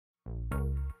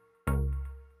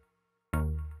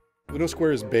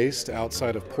Unosquare is based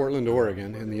outside of Portland,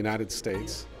 Oregon in the United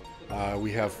States.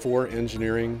 We have 4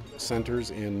 engineering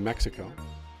centers in Mexico.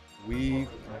 We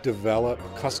develop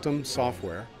custom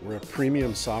software. We're a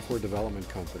premium software development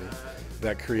company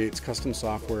that creates custom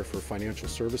software for financial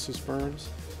services firms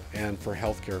and for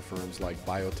healthcare firms like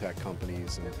biotech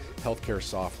companies and healthcare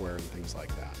software and things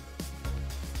like that.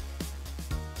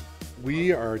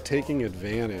 We are taking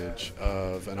advantage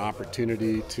of an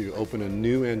opportunity to open a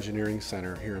new engineering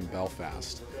center here in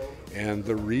Belfast. And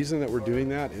the reason that we're doing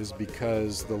that is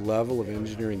because the level of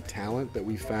engineering talent that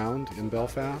we found in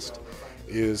Belfast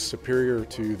is superior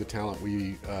to the talent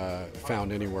we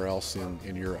found anywhere else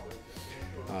in Europe.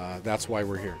 That's why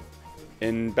we're here.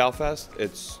 In Belfast,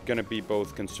 it's going to be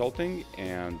both consulting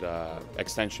and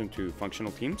extension to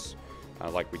functional teams,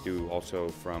 like we do also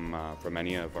from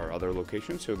any of our other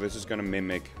locations. So this is going to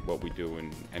mimic what we do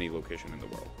in any location in the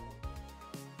world.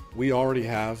 We already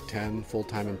have 10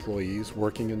 full-time employees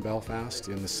working in Belfast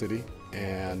in the city,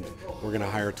 and we're going to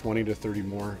hire 20 to 30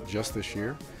 more just this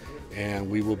year, and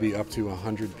we will be up to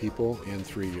 100 people in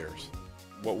 3 years.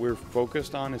 What we're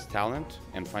focused on is talent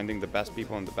and finding the best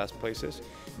people in the best places.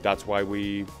 That's why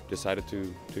we decided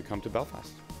to come to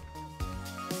Belfast.